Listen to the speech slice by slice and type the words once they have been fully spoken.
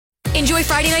Enjoy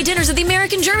Friday night dinners at the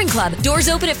American German Club. Doors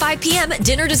open at 5 p.m.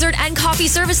 Dinner, dessert, and coffee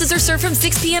services are served from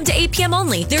 6 p.m. to 8 p.m.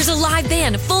 only. There's a live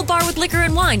band, full bar with liquor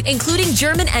and wine, including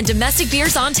German and domestic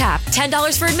beers on tap.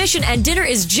 $10 for admission, and dinner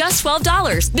is just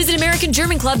 $12. Visit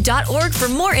AmericanGermanClub.org for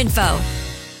more info.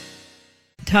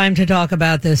 Time to talk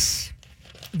about this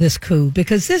coup,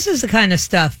 because this is the kind of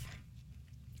stuff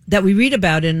that we read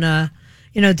about in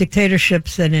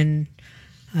dictatorships and in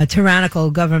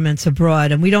tyrannical governments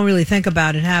abroad, and we don't really think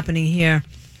about it happening here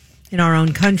in our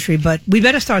own country. But we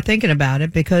better start thinking about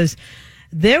it, because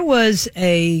there was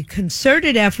a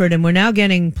concerted effort, and we're now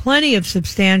getting plenty of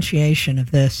substantiation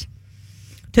of this,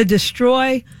 to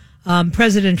destroy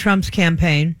President Trump's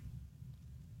campaign.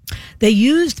 They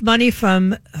used money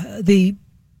from the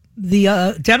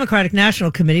Democratic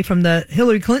National Committee, from the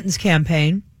Hillary Clinton's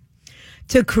campaign,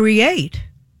 to create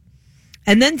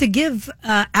and then to give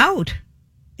out,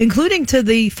 including to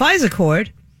the FISA court,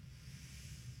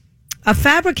 a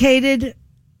fabricated,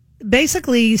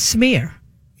 basically, smear,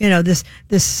 this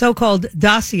so-called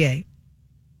dossier.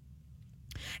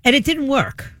 And it didn't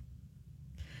work.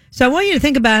 So I want you to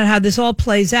think about how this all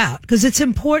plays out, because it's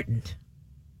important.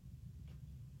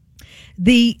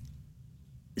 The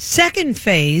second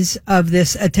phase of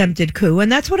this attempted coup,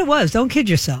 and that's what it was, don't kid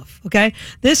yourself, okay?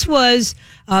 This was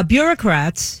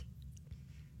bureaucrats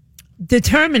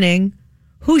determining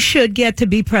who should get to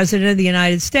be president of the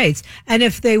United States. And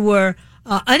if they were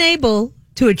unable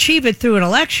to achieve it through an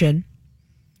election,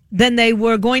 then they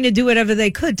were going to do whatever they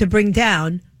could to bring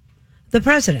down the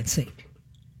presidency.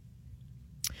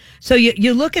 So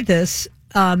you look at this,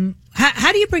 how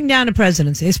do you bring down a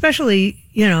presidency, especially,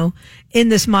 in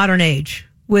this modern age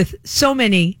with so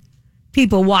many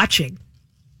people watching,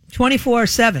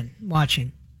 24/7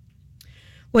 watching?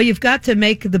 Well, you've got to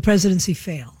make the presidency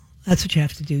fail. That's what you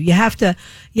have to do. You have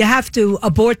to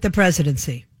abort the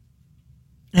presidency.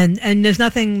 And there's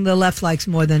nothing the left likes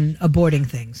more than aborting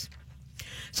things.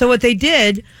 So what they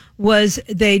did was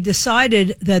they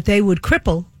decided that they would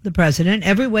cripple the president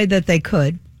every way that they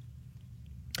could.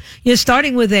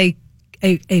 Starting with a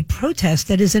protest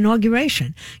at his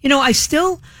inauguration. I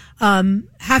still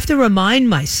have to remind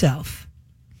myself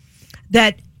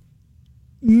that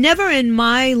never in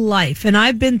my life, and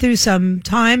I've been through some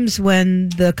times when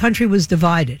the country was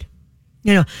divided.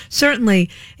 Certainly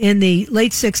in the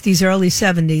late 60s, early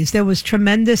 70s, there was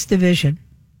tremendous division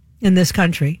in this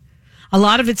country. A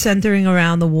lot of it centering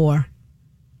around the war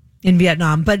in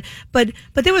Vietnam. But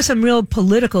there were some real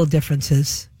political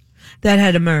differences that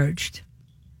had emerged.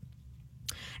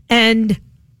 And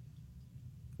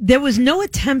there was no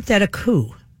attempt at a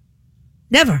coup.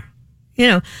 Never.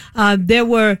 There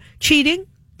were cheating.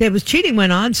 There was cheating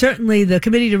went on. Certainly the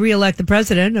committee to re-elect the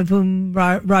president, of whom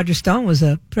Roger Stone was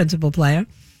a principal player.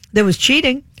 There was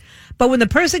cheating. But when the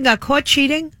person got caught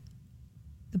cheating,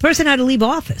 the person had to leave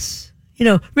office.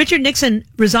 Richard Nixon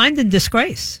resigned in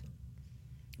disgrace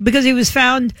because he was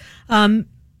found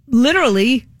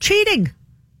literally cheating.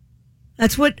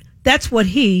 That's what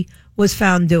he was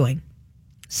found doing.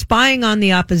 Spying on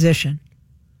the opposition.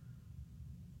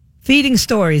 Feeding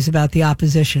stories about the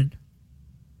opposition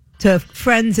to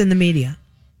friends in the media.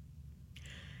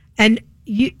 And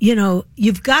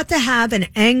you've got to have an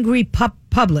angry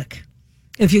public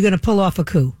if you're going to pull off a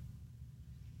coup.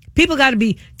 People got to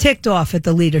be ticked off at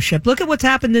the leadership. Look at what's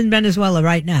happened in Venezuela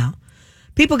right now.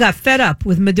 People got fed up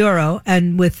with Maduro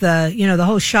and with the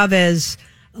whole Chavez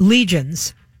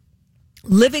legions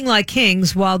living like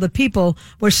kings while the people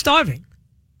were starving.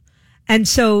 And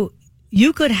so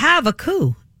you could have a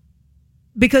coup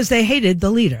because they hated the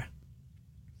leader.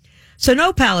 So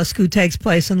no palace coup takes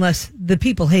place unless the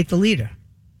people hate the leader.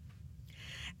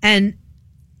 And,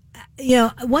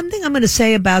 one thing I'm going to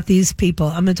say about these people,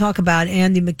 I'm going to talk about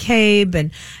Andy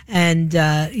McCabe and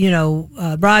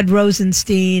Rod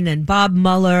Rosenstein and Bob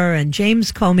Mueller and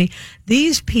James Comey.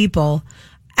 These people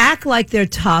act like they're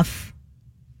tough.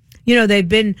 They've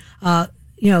been,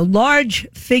 large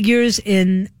figures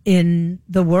in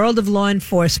the world of law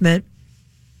enforcement.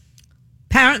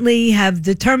 Apparently have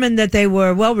determined that they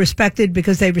were well respected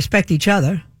because they respect each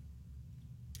other.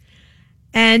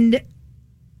 And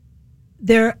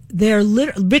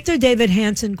Victor David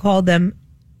Hanson called them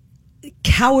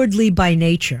cowardly by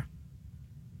nature.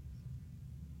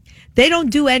 They don't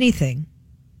do anything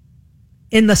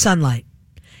in the sunlight.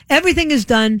 Everything is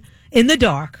done in the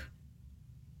dark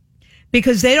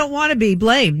because they don't want to be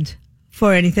blamed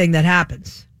for anything that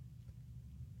happens.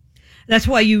 That's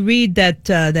why you read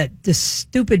this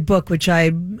stupid book, which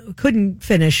I couldn't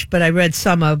finish, but I read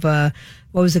some of, what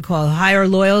was it called? Higher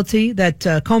Loyalty, that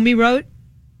Comey wrote.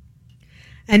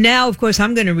 And now, of course,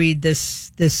 I'm going to read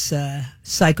this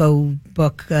psycho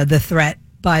book, The Threat,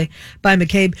 by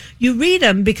McCabe. You read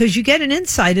them because you get an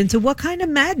insight into what kind of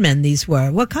madmen these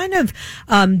were, what kind of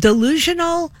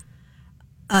delusional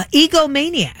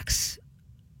egomaniacs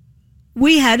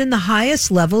we had in the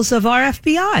highest levels of our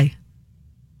FBI.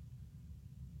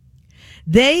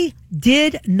 They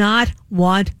did not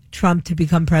want Trump to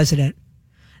become president.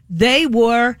 They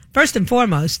were, first and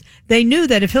foremost, they knew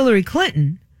that if Hillary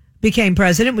Clinton became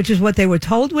president, which is what they were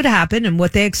told would happen and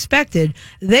what they expected,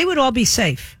 they would all be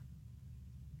safe.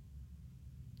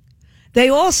 They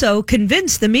also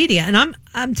convinced the media, and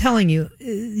I'm telling you,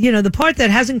 the part that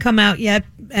hasn't come out yet,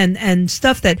 and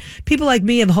stuff that people like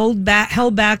me have held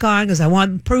back on because I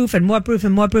want proof and more proof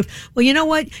and more proof. Well, you know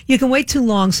what? You can wait too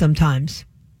long sometimes.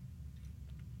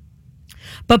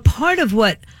 But part of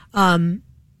what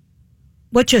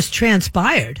just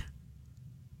transpired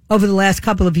over the last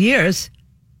couple of years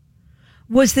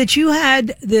was that you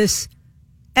had this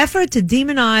effort to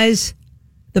demonize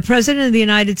the president of the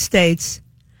United States,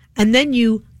 and then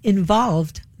you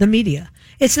involved the media.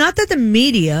 It's not that the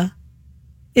media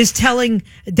is telling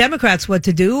Democrats what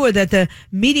to do or that the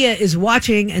media is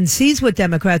watching and sees what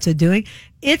Democrats are doing.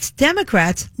 It's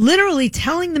Democrats literally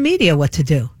telling the media what to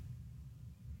do.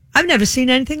 I've never seen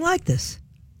anything like this.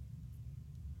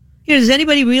 Does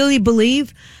anybody really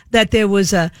believe that there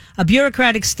was a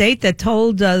bureaucratic state that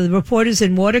told the reporters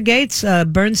in Watergate's,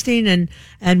 Bernstein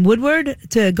and Woodward,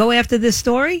 to go after this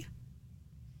story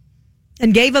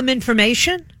and gave them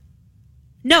information?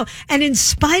 No. And in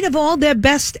spite of all their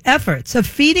best efforts of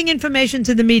feeding information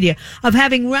to the media, of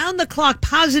having round-the-clock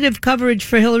positive coverage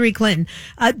for Hillary Clinton,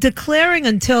 declaring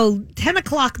until 10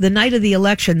 o'clock the night of the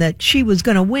election that she was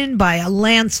going to win by a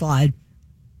landslide,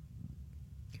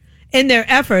 in their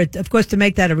effort, of course, to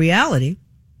make that a reality,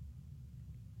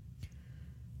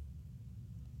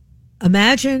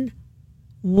 imagine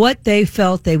what they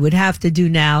felt they would have to do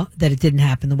now that it didn't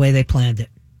happen the way they planned it.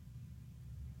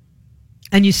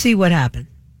 And you see what happened.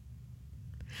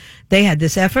 They had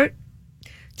this effort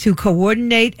to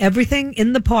coordinate everything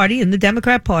in the party, in the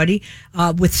Democrat Party,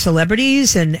 with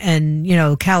celebrities and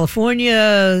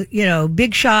California,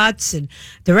 big shots and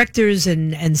directors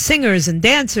and singers and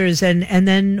dancers and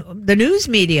then the news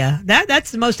media.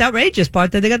 That's the most outrageous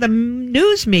part, that they got the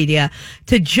news media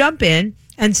to jump in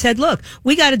and said, look,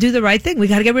 we got to do the right thing. We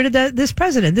got to get rid of this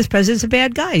president. This president's a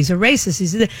bad guy. He's a racist.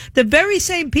 He's the very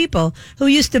same people who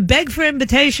used to beg for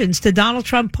invitations to Donald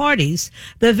Trump parties,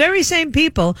 the very same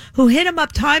people who hit him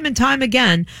up time and time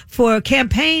again for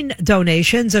campaign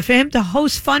donations or for him to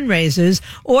host fundraisers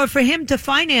or for him to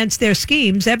finance their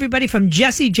schemes. Everybody from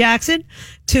Jesse Jackson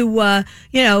to,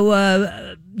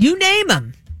 you name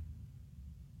them.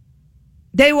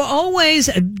 They were always,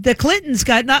 the Clintons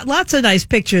got lots of nice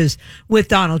pictures with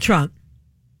Donald Trump.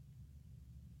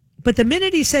 But the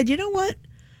minute he said, you know what,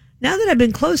 now that I've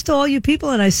been close to all you people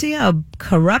and I see how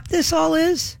corrupt this all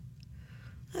is,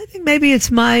 I think maybe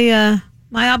it's my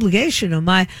obligation, or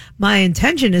my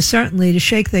intention is certainly to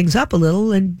shake things up a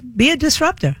little and be a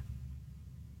disruptor.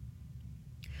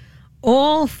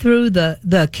 All through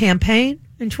the campaign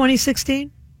in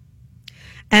 2016,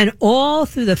 and all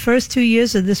through the first 2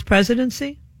 years of this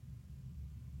presidency,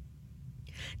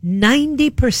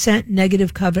 90%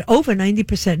 negative coverage, over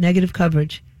 90% negative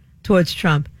coverage towards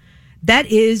Trump. That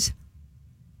is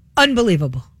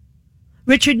unbelievable.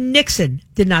 Richard Nixon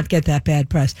did not get that bad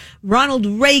press. Ronald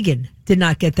Reagan did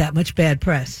not get that much bad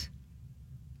press.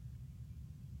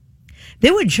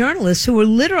 There were journalists who were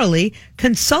literally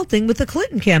consulting with the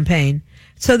Clinton campaign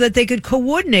so that they could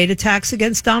coordinate attacks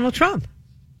against Donald Trump.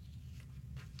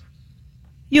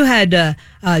 You had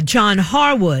John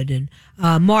Harwood and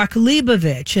Mark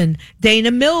Leibovich and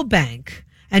Dana Milbank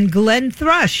and Glenn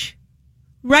Thrush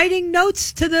writing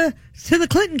notes to the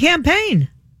Clinton campaign.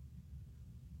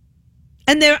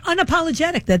 And they're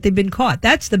unapologetic that they've been caught.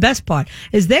 That's the best part,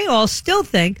 is they all still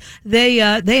think they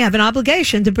have an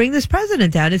obligation to bring this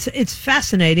president down. It's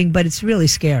fascinating, but it's really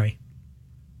scary.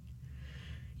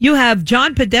 You have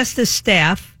John Podesta's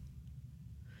staff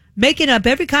making up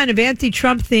every kind of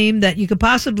anti-Trump theme that you could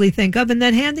possibly think of and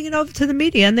then handing it over to the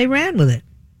media, and they ran with it.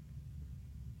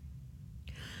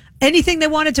 Anything they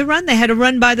wanted to run, they had to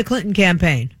run by the Clinton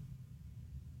campaign.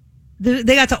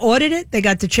 They got to audit it. They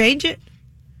got to change it.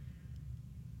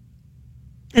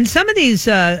 And some of these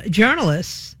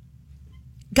journalists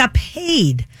got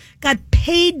paid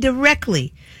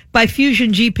directly by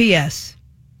Fusion GPS.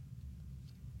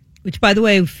 Which, by the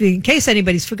way, in case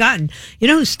anybody's forgotten, you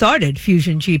know who started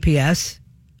Fusion GPS?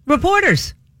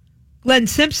 Reporters. Glenn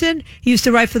Simpson, he used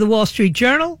to write for the Wall Street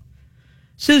Journal.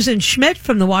 Susan Schmidt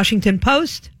from the Washington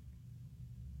Post.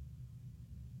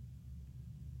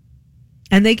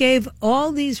 And they gave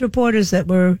all these reporters that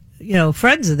were,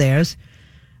 friends of theirs,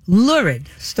 lurid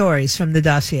stories from the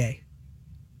dossier.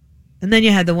 And then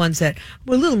you had the ones that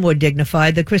were a little more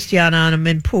dignified, the Christiane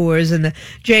Amanpours and the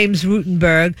James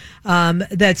Rutenberg,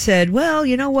 that said, well,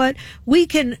 you know what? We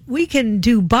can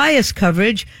do bias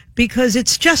coverage because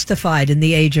it's justified in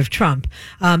the age of Trump,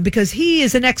 because he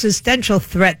is an existential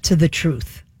threat to the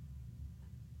truth.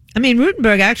 I mean,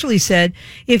 Rutenberg actually said,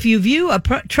 if you view a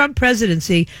Trump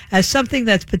presidency as something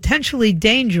that's potentially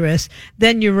dangerous,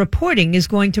 then your reporting is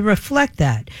going to reflect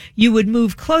that. You would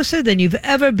move closer than you've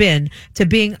ever been to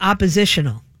being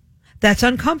oppositional. That's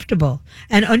uncomfortable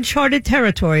and uncharted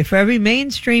territory for every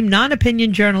mainstream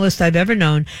non-opinion journalist I've ever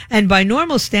known, and by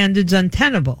normal standards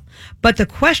untenable. But the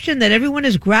question that everyone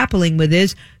is grappling with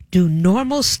is, do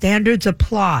normal standards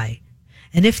apply?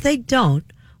 And if they don't,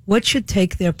 what should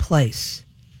take their place?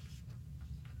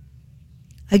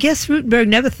 I guess Rutenberg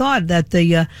never thought that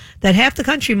that half the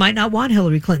country might not want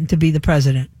Hillary Clinton to be the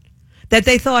president, that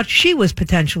they thought she was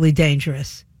potentially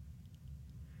dangerous.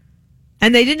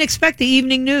 And they didn't expect the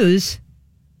evening news,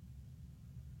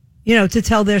 to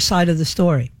tell their side of the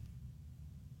story.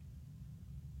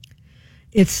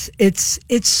 It's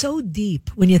so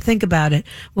deep when you think about it.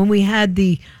 When we had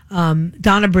the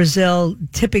Donna Brazile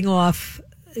tipping off,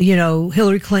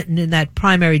 Hillary Clinton in that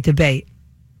primary debate,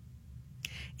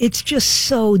 it's just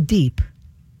so deep.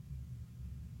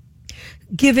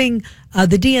 Giving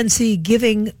the DNC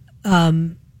giving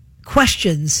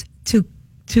questions to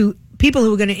people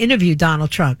who are going to interview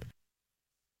Donald Trump,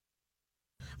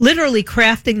 literally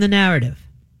crafting the narrative,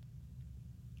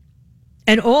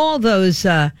 and all those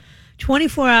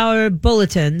 24-hour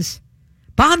bulletins.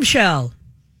 Bombshell.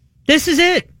 This is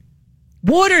it.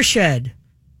 Watershed.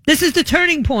 This is the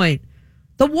turning point.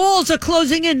 The walls are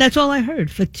closing in. That's all I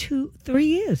heard for 2-3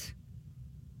 years.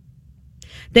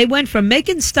 They went from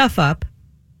making stuff up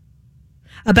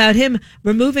about him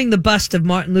removing the bust of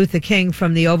Martin Luther King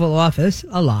from the Oval Office,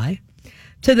 a lie,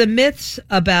 to the myths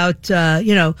about,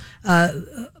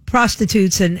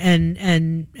 prostitutes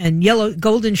and yellow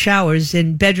golden showers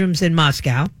in bedrooms in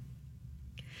Moscow,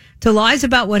 to lies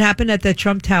about what happened at the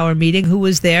Trump Tower meeting, who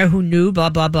was there, who knew,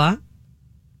 blah, blah, blah.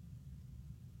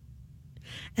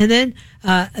 And then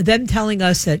them telling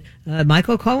us that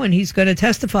Michael Cohen, he's going to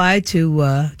testify to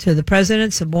the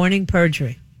president suborning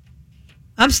perjury.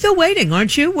 I'm still waiting,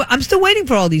 aren't you? I'm still waiting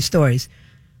for all these stories.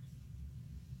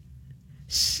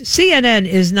 CNN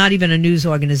is not even a news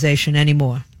organization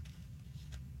anymore.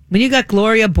 When you got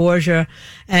Gloria Borgia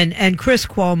and Chris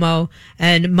Cuomo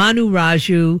and Manu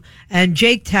Raju and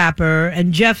Jake Tapper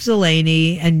and Jeff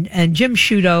Zeleny and Jim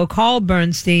Sciutto, Carl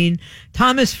Bernstein,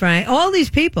 Thomas Frank, all these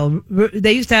people.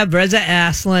 They used to have Reza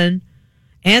Aslan,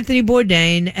 Anthony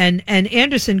Bourdain, and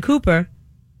Anderson Cooper,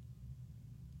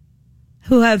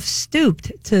 who have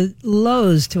stooped to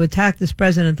lows to attack this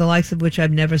president, the likes of which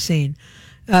I've never seen.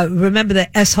 Remember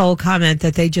the S-hole comment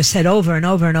that they just said over and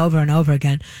over and over and over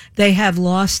again. They have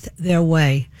lost their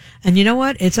way. And you know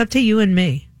what? It's up to you and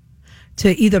me to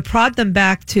either prod them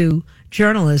back to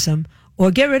journalism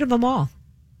or get rid of them all.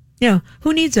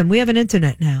 Who needs them? We have an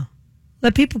internet now.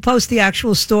 Let people post the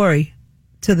actual story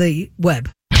to the web.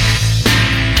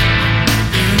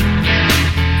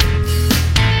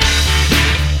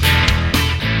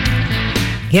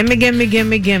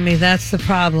 Gimme. That's the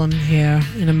problem here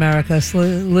in America.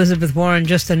 Elizabeth Warren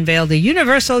just unveiled a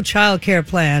universal child care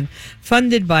plan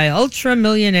funded by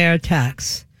ultra-millionaire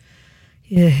tax.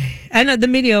 Yeah. And the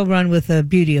media will run with the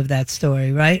beauty of that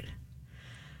story, right?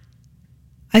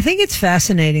 I think it's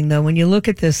fascinating, though, when you look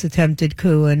at this attempted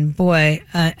coup, and boy,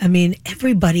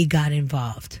 everybody got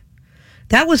involved.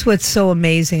 That was what's so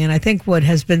amazing, and I think what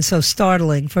has been so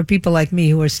startling for people like me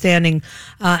who are standing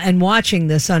and watching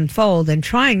this unfold and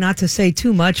trying not to say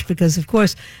too much because, of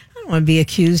course, I don't want to be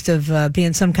accused of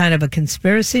being some kind of a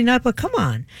conspiracy nut, but come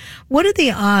on. What are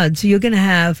the odds you're going to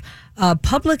have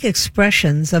public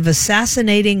expressions of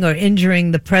assassinating or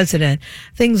injuring the president?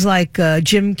 Things like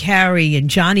Jim Carrey and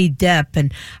Johnny Depp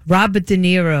and Robert De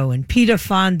Niro and Peter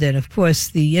Fonda, and, of course,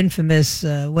 the infamous,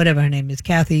 whatever her name is,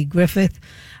 Kathy Griffith,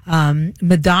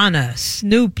 Madonna,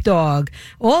 Snoop Dogg,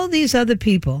 all these other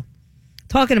people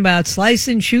talking about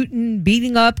slicing, shooting,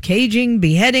 beating up, caging,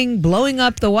 beheading, blowing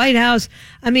up the White House.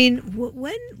 I mean,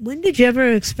 when did you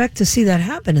ever expect to see that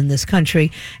happen in this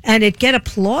country and it get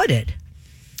applauded?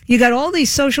 You got all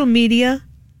these social media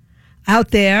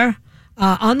out there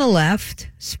on the left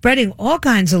spreading all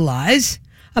kinds of lies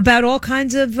about all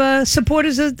kinds of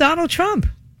supporters of Donald Trump.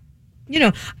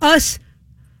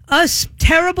 Us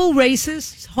terrible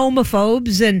racists,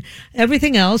 homophobes, and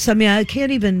everything else. I mean, I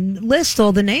can't even list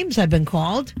all the names I've been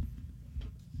called.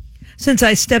 since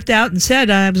I stepped out and said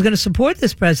I was going to support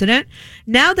this president.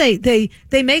 Now they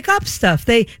make up stuff.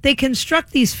 They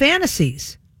construct these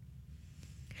fantasies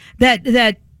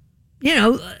that you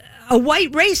know, a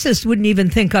white racist wouldn't even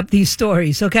think up these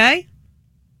stories, okay?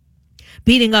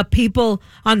 Beating up people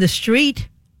on the street,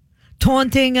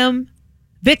 taunting them,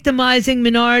 victimizing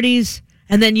minorities,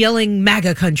 and then yelling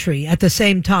MAGA country at the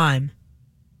same time.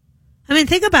 I mean,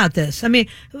 think about this. I mean,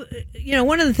 you know,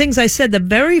 one of the things I said the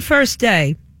very first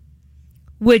day,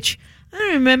 which I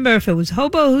don't remember if it was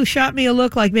Hobo who shot me a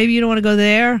look like maybe you don't want to go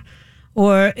there,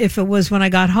 or if it was when I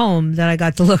got home that I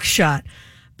got the look shot.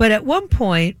 But at one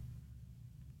point,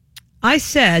 I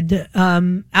said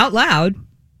out loud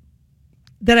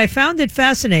that I found it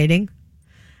fascinating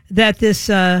that this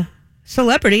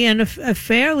celebrity, and a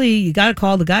fairly, you got to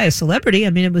call the guy a celebrity.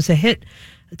 I mean, it was a hit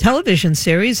television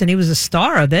series, and he was a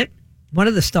star of it, one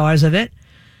of the stars of it.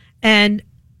 And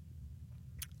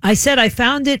I said I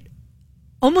found it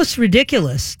almost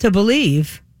ridiculous to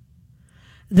believe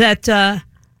that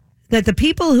that the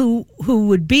people who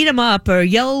would beat him up or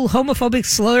yell homophobic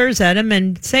slurs at him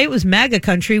and say it was MAGA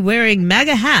country wearing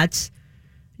MAGA hats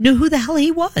knew who the hell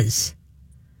he was.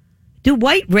 Do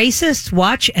white racists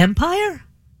watch Empire?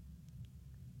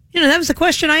 You know, that was the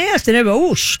question I asked. And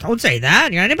everybody, don't say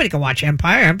that. You know, anybody can watch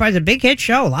Empire. Empire's a big hit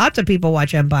show. Lots of people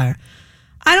watch Empire.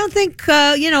 I don't think,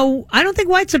 I don't think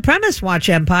white supremacists watch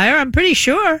Empire. I'm pretty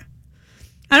sure.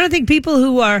 I don't think people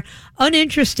who are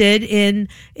uninterested in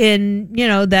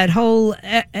that whole,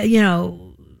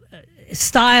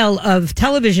 style of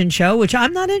television show, which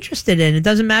I'm not interested in. It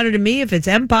doesn't matter to me if it's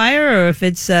Empire or if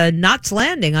it's Knots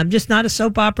Landing. I'm just not a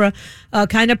soap opera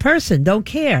kind of person. Don't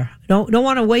care. Don't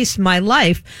want to waste my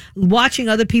life watching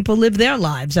other people live their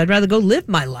lives. I'd rather go live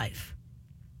my life.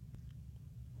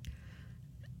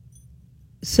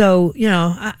 So,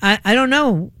 I don't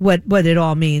know what it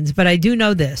all means, but I do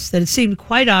know this, that it seemed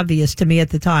quite obvious to me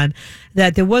at the time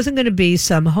that there wasn't going to be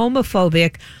some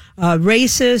homophobic,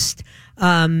 racist,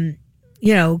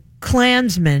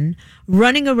 Klansmen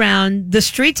running around the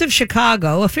streets of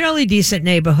Chicago, a fairly decent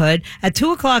neighborhood, at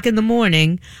 2:00 in the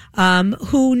morning,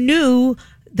 who knew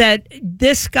that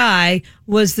this guy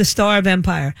was the star of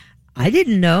Empire. I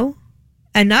didn't know.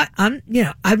 And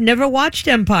I've never watched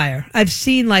Empire. I've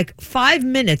seen like 5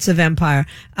 minutes of Empire.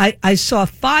 I saw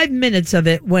 5 minutes of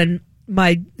it when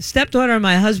my stepdaughter and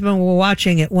my husband were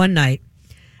watching it one night.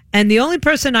 And the only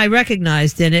person I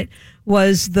recognized in it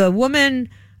was the woman,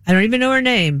 I don't even know her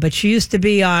name, but she used to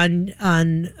be on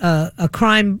a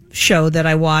crime show that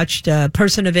I watched,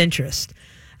 Person of Interest.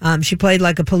 She played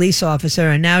like a police officer,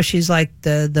 and now she's like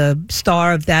the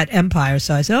star of that Empire.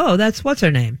 So I said, that's what's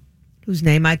her name? Whose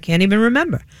name I can't even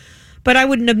remember. But I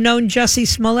wouldn't have known Jussie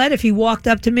Smollett if he walked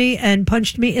up to me and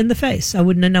punched me in the face. I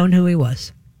wouldn't have known who he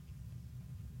was.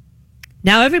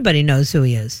 Now everybody knows who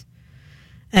he is.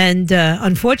 And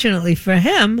unfortunately for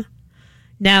him,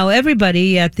 now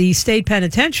everybody at the state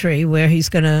penitentiary, where he's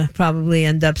going to probably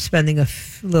end up spending a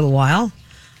little while,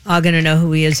 are going to know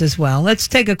who he is as well. Let's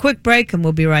take a quick break and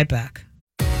we'll be right back.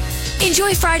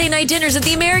 Enjoy Friday night dinners at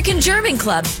the American German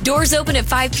Club. Doors open at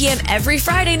 5 p.m. every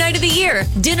Friday night of the year.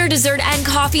 Dinner, dessert, and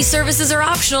coffee services are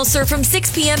optional, served from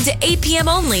 6 p.m. to 8 p.m.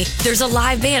 only. There's a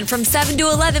live band from 7 to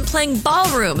 11 playing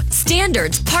ballroom,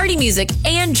 standards, party music,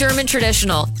 and German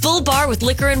traditional. Full bar with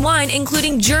liquor and wine,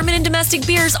 including German and domestic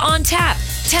beers on tap.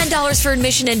 $10 for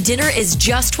admission and dinner is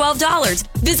just $12.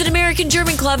 Visit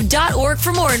AmericanGermanClub.org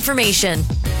for more information.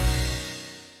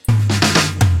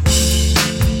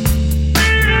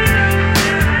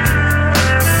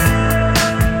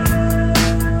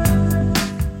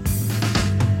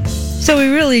 So we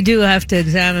really do have to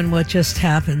examine what just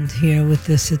happened here with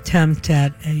this attempt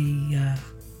at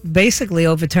basically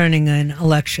overturning an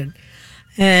election.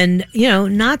 And,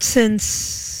 not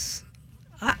since,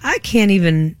 I can't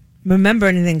even remember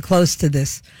anything close to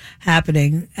this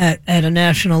happening at a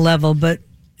national level, but,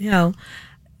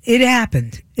 it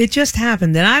happened. It just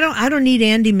happened. And I don't need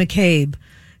Andy McCabe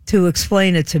to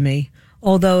explain it to me,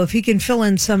 although if he can fill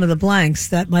in some of the blanks,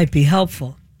 that might be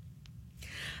helpful.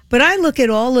 But I look at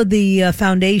all of the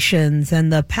foundations and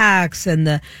the PACs and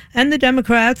the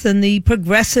Democrats and the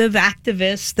progressive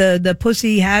activists, the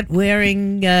pussy hat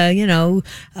wearing,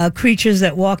 creatures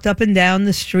that walked up and down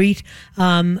the street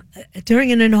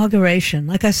during an inauguration.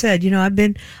 Like I said, I've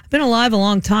been alive a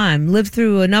long time, lived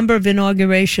through a number of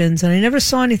inaugurations, and I never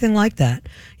saw anything like that.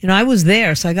 I was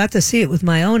there, so I got to see it with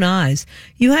my own eyes.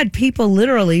 You had people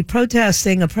literally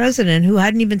protesting a president who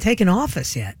hadn't even taken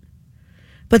office yet.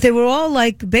 But they were all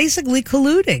like basically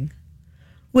colluding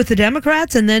with the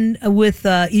Democrats and then with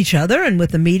each other and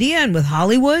with the media and with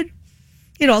Hollywood.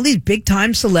 All these big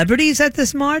time celebrities at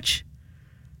this march.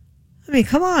 I mean,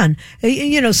 come on.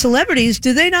 Celebrities,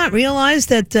 do they not realize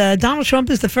that Donald Trump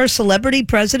is the first celebrity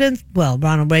president? Well,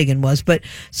 Ronald Reagan was, but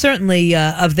certainly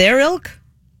of their ilk.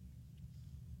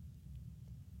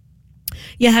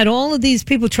 You had all of these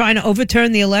people trying to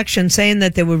overturn the election, saying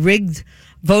that there were rigged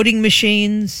voting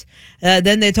machines.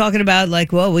 Then they're talking about,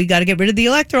 like, well, we got to get rid of the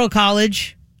Electoral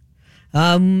College.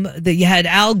 That you had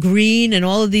Al Green and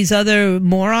all of these other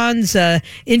morons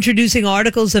introducing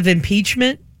articles of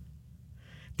impeachment.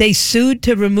 They sued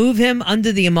to remove him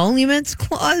under the emoluments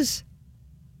clause.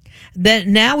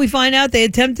 Then now we find out they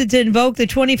attempted to invoke the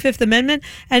 25th Amendment.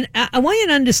 And I want you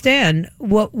to understand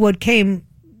what came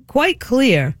quite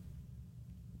clear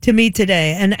to me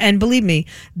today. And believe me,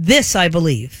 this I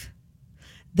believe.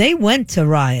 They went to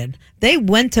Ryan. They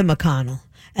went to McConnell.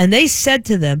 And they said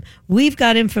to them, we've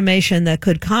got information that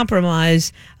could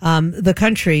compromise the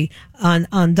country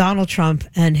on Donald Trump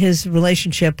and his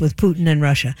relationship with Putin and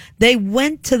Russia. They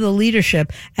went to the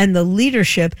leadership, and the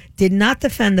leadership did not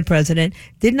defend the president,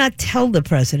 did not tell the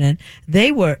president.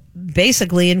 They were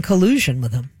basically in collusion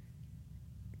with him.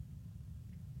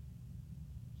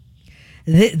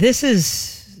 This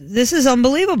is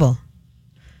unbelievable.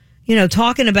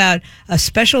 Talking about a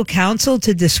special counsel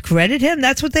to discredit him.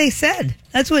 That's what they said.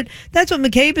 That's what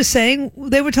McCabe is saying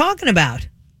they were talking about.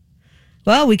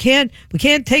 Well, we can't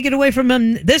take it away from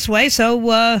him this way. So,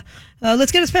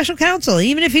 let's get a special counsel.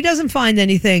 Even if he doesn't find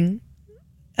anything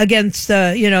against,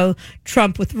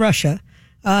 Trump with Russia,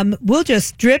 we'll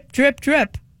just drip, drip,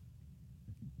 drip.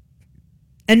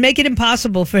 And make it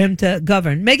impossible for him to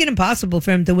govern. Make it impossible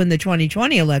for him to win the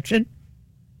 2020 election.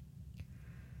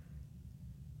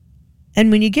 And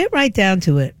when you get right down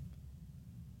to it,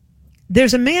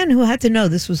 there's a man who had to know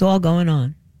this was all going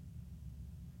on.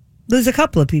 There's a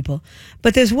couple of people,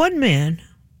 but there's one man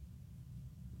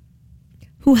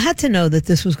who had to know that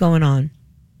this was going on,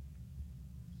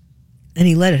 and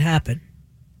he let it happen.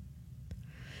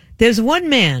 There's one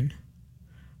man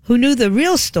who knew the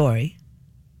real story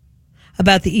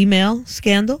about the email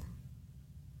scandal.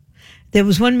 There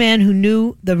was one man who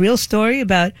knew the real story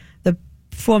about the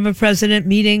former president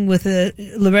meeting with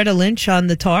Loretta Lynch on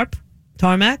the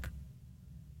tarmac.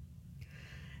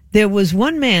 There was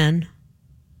one man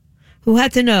who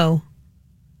had to know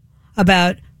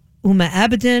about Uma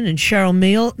Abedin and Cheryl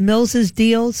Mills's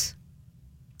deals,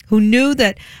 who knew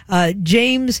that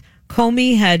James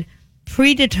Comey had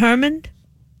predetermined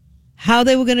how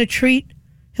they were going to treat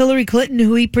Hillary Clinton,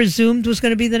 who he presumed was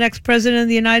going to be the next president of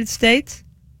the United States.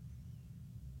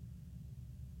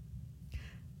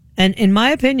 And in my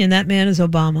opinion, that man is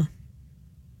Obama.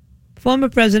 Former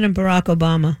President Barack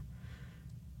Obama.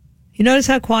 You notice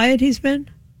how quiet he's been?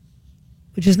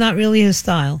 Which is not really his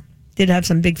style. Did have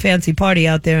some big fancy party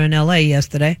out there in L.A.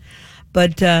 yesterday.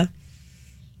 But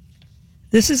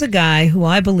this is a guy who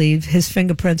I believe his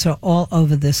fingerprints are all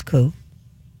over this coup.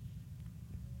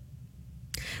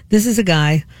 This is a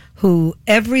guy who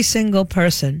every single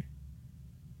person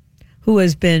who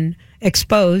has been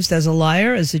exposed as a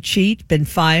liar, as a cheat, been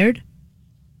fired,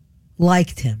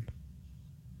 liked him.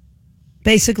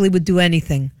 Basically would do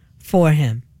anything for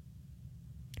him.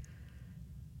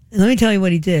 And let me tell you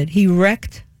what he did. He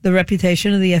wrecked the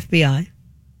reputation of the FBI.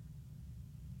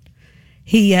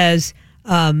 He has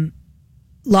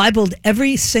libeled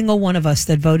every single one of us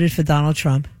that voted for Donald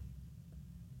Trump.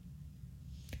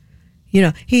 You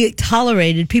know, he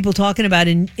tolerated people talking about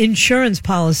insurance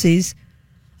policies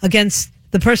against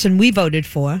the person we voted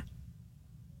for.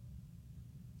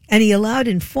 And he allowed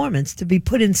informants to be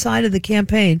put inside of the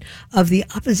campaign of the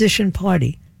opposition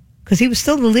party, because he was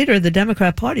still the leader of the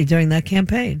Democrat Party during that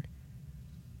campaign.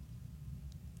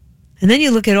 And then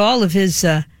you look at all of his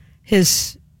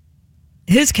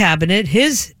cabinet,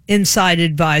 his inside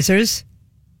advisors,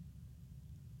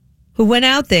 who went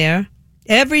out there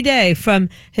every day, from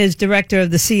his director of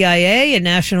the CIA and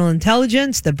National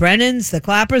Intelligence, the Brennans, the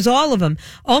Clappers, all of them,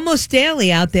 almost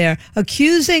daily out there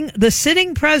accusing the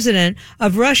sitting president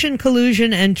of Russian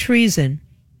collusion and treason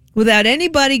without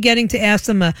anybody getting to ask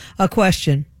them a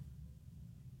question.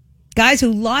 Guys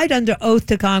who lied under oath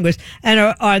to Congress and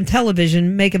are on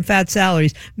television making fat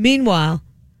salaries. Meanwhile,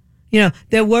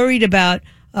 they're worried about,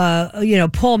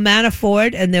 Paul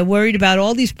Manafort, and they're worried about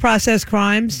all these process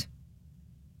crimes,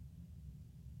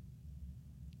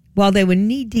 while they were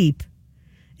knee deep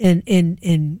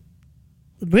in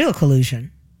real collusion,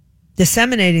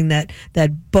 disseminating that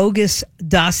bogus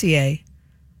dossier.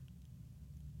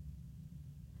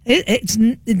 There's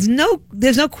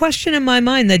no question in my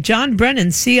mind that John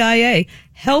Brennan, CIA,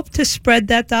 helped to spread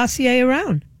that dossier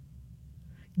around,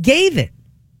 gave it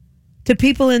to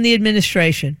people in the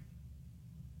administration,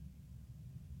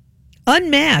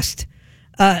 unmasked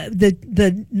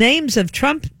the names of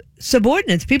Trump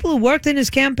subordinates, people who worked in his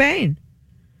campaign,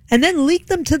 and then leak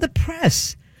them to the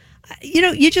press.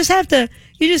 You just have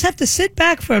to sit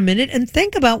back for a minute and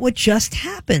think about what just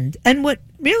happened and what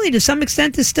really to some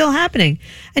extent is still happening.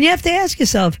 And you have to ask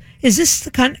yourself, is this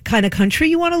the kind of country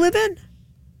you want to live in?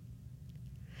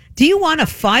 Do you want a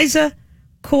FISA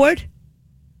court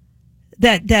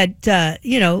that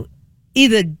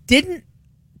either didn't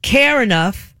care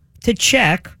enough to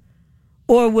check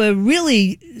or were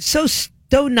really so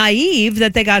naive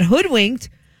that they got hoodwinked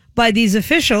by these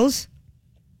officials,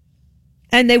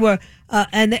 and they were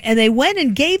and they went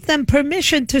and gave them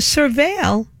permission to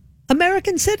surveil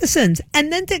American citizens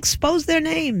and then to expose their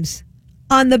names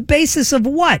on the basis of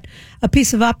what? A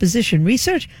piece of opposition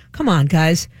research? Come on,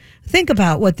 guys. Think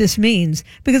about what this means,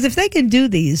 because if they can do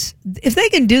this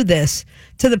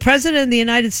to the president of the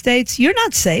United States, you're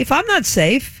not safe. I'm not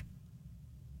safe.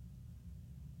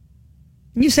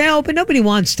 You say, oh, but nobody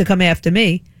wants to come after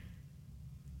me.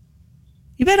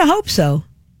 You better hope so.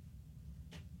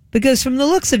 Because from the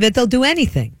looks of it, they'll do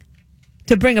anything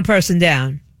to bring a person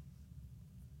down.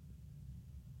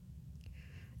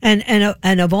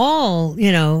 And of all,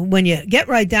 when you get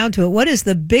right down to it, what is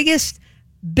the biggest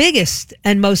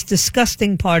and most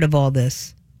disgusting part of all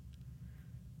this?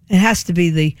 It has to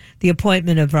be the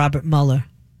appointment of Robert Mueller,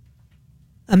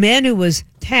 a man who was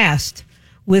tasked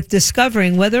with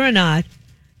discovering whether or not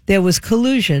there was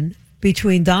collusion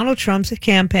between Donald Trump's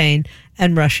campaign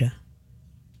and Russia.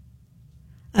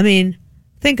 I mean,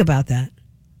 think about that.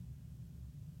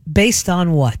 Based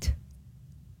on what?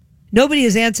 Nobody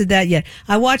has answered that yet.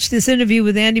 I watched this interview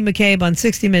with Andy McCabe on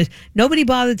 60 Minutes. Nobody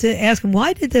bothered to ask him,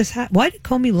 why did this happen? Why did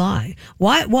Comey lie?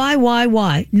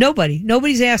 Why?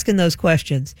 Nobody's asking those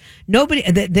questions. Nobody.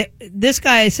 This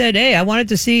guy said, hey, I wanted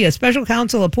to see a special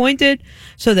counsel appointed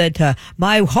so that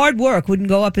my hard work wouldn't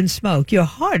go up in smoke. Your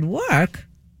hard work?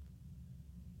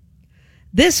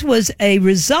 This was a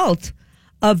result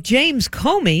of James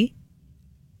Comey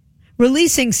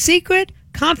releasing secret,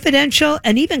 confidential,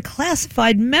 and even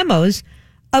classified memos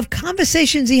of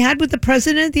conversations he had with the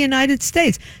president of the United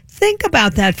States. Think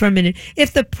about that for a minute.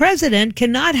 If the president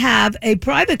cannot have a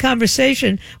private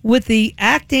conversation with the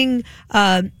acting,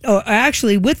 or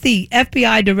actually with the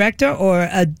FBI director or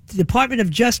a Department of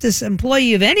Justice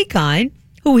employee of any kind,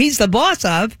 who he's the boss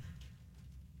of,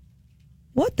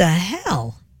 what the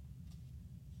hell?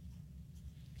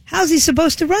 How's he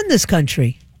supposed to run this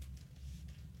country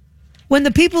when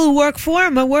the people who work for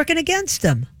him are working against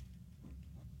him?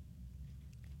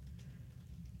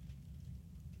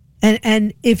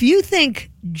 And if you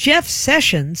think Jeff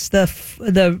Sessions,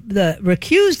 the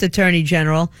recused attorney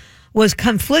general, was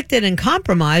conflicted and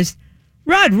compromised,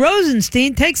 Rod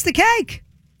Rosenstein takes the cake.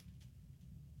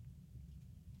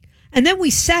 And then we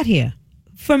sat here,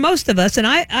 for most of us, and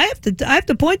I have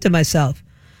to point to myself.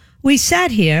 We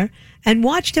sat here and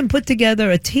watched him put together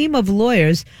a team of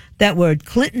lawyers that were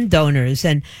Clinton donors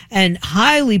and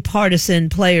highly partisan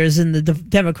players in the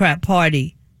Democrat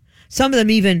Party. Some of them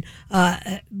even,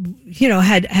 had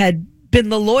been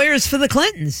the lawyers for the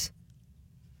Clintons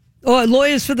or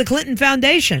lawyers for the Clinton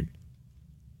Foundation,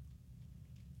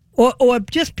 or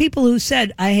just people who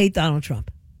said, I hate Donald Trump.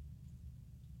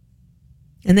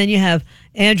 And then you have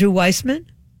Andrew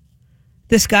Weissman,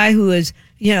 this guy who has,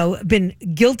 been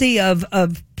guilty of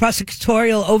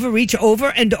prosecutorial overreach over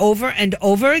and over and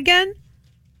over again.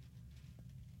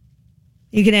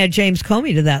 You can add James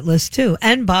Comey to that list too,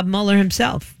 and Bob Mueller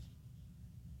himself.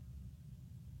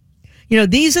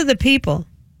 These are the people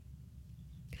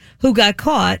who got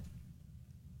caught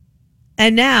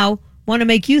and now want to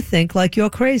make you think like you're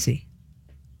crazy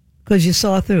because you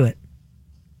saw through it.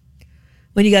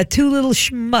 When you got two little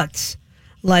schmutz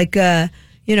like,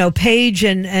 Page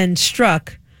and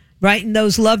Strzok writing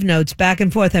those love notes back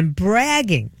and forth and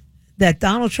bragging that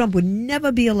Donald Trump would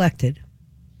never be elected.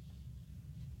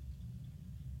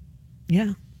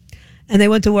 Yeah. And they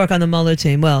went to work on the Mueller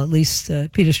team. Well, at least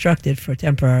Peter Strzok did for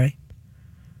temporary.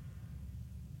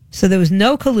 So there was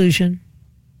no collusion.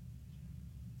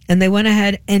 And they went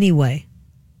ahead anyway.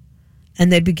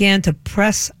 And they began to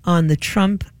press on the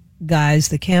Trump guys,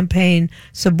 the campaign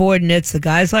subordinates, the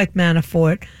guys like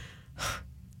Manafort.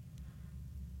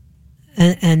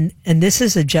 And this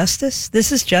is a justice?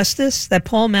 This is justice that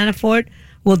Paul Manafort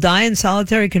will die in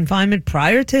solitary confinement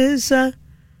prior to his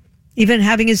even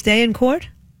having his day in court?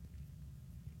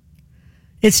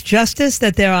 It's justice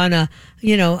that they're on a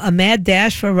mad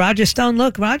dash for Roger Stone.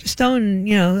 Look, Roger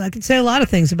Stone, I can say a lot of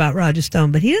things about Roger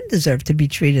Stone, but he didn't deserve to be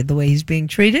treated the way he's being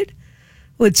treated.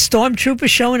 With stormtroopers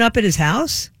showing up at his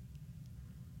house?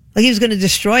 Like he was going to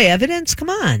destroy evidence? Come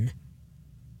on.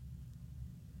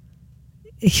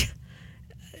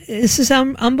 This is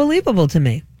unbelievable to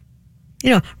me.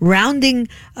 Rounding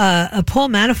Paul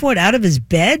Manafort out of his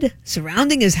bed,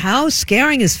 surrounding his house,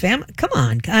 scaring his family. Come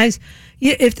on, guys.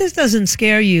 If this doesn't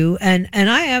scare you, and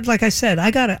I have, like I said,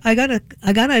 I gotta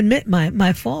admit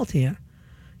my fault here.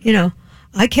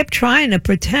 I kept trying to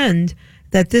pretend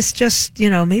that this just,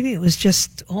 maybe it was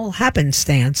just all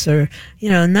happenstance, or,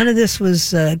 none of this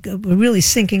was really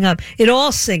syncing up. It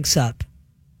all syncs up.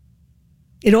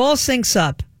 It all syncs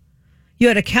up. You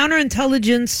had a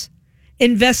counterintelligence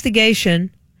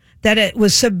investigation that it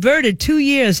was subverted 2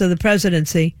 years of the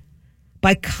presidency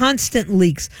by constant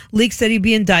leaks that he'd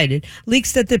be indicted,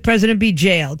 leaks that the president be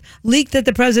jailed, leaks that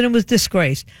the president was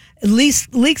disgraced, leaks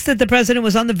that the president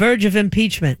was on the verge of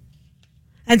impeachment.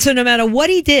 And so no matter what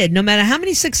he did, no matter how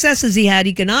many successes he had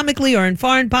economically or in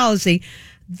foreign policy,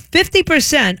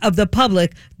 50% of the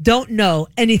public don't know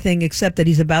anything except that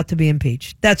he's about to be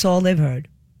impeached. That's all they've heard.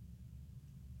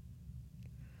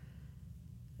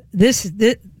 This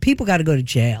people got to go to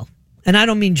jail. And I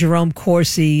don't mean Jerome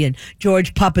Corsi and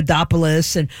George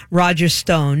Papadopoulos and Roger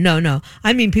Stone. No.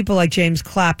 I mean people like James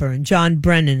Clapper and John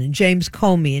Brennan and James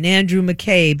Comey and Andrew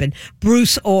McCabe and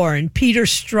Bruce Orr and Peter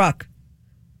Strzok.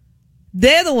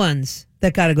 They're the ones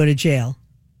that got to go to jail.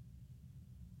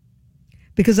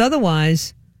 Because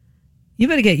otherwise, you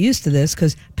better get used to this,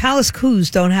 because palace coups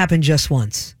don't happen just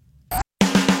once.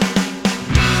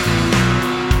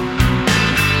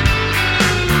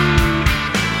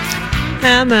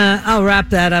 I'll wrap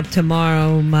that up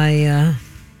tomorrow. I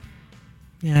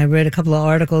read a couple of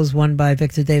articles, one by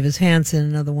Victor Davis Hanson,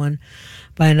 another one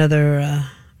by another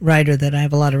writer that I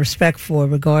have a lot of respect for,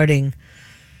 regarding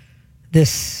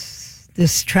this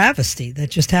travesty that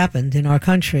just happened in our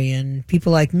country. And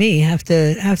people like me have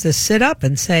to sit up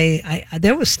and say,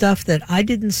 there was stuff that I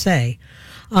didn't say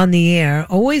on the air,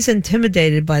 always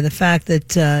intimidated by the fact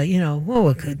that,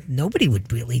 nobody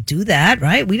would really do that,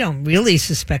 right? We don't really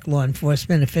suspect law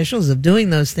enforcement officials of doing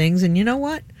those things. And you know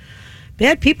what?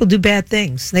 Bad people do bad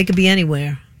things. They could be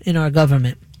anywhere in our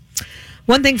government.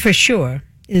 One thing for sure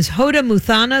is Hoda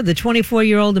Muthana, the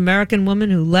 24-year-old American woman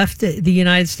who left the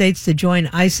United States to join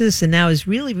ISIS and now is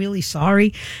really, really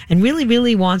sorry and really,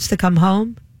 really wants to come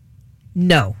home?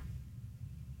 No.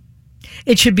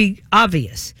 It should be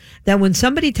obvious that when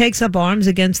somebody takes up arms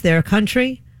against their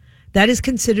country, that is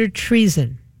considered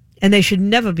treason, and they should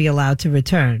never be allowed to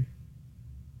return.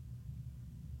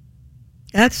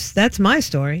 That's my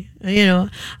story.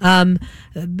 They're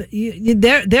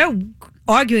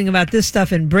arguing about this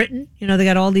stuff in Britain. They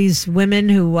got all these women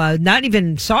who not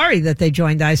even sorry that they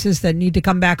joined ISIS, that need to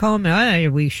come back home.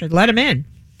 We should let them in.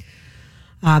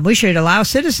 We should allow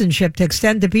citizenship to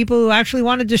extend to people who actually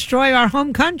want to destroy our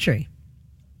home country.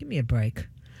 Give me a break.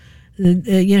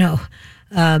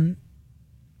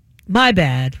 My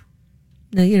bad.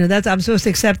 I'm supposed to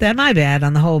accept that. My bad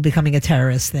on the whole becoming a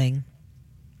terrorist thing.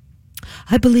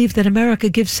 I believe that America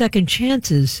gives second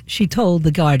chances, she told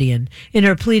The Guardian in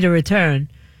her plea to return.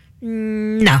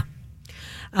 No.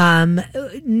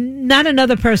 Not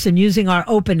another person using our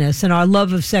openness and our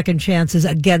love of second chances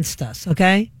against us,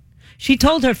 okay? She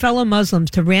told her fellow Muslims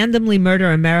to randomly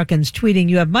murder Americans, tweeting,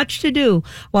 "You have much to do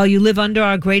while you live under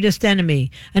our greatest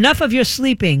enemy. Enough of your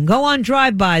sleeping. Go on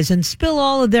drive-bys and spill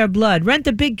all of their blood. Rent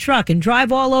a big truck and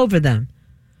drive all over them.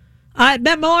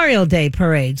 Memorial Day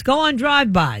parades. Go on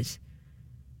drive-bys."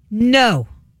 No.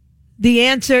 The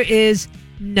answer is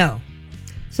no.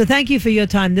 So thank you for your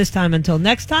time this time. Until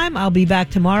next time, I'll be back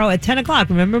tomorrow at 10 o'clock.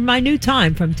 Remember my new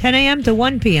time, from 10 a.m. to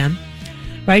 1 p.m.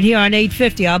 right here on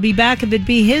 850. I'll be back if it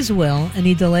be his will and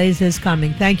he delays his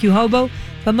coming. Thank you, Hobo.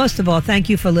 But most of all, thank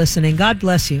you for listening. God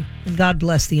bless you, and God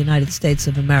bless the United States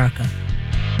of America.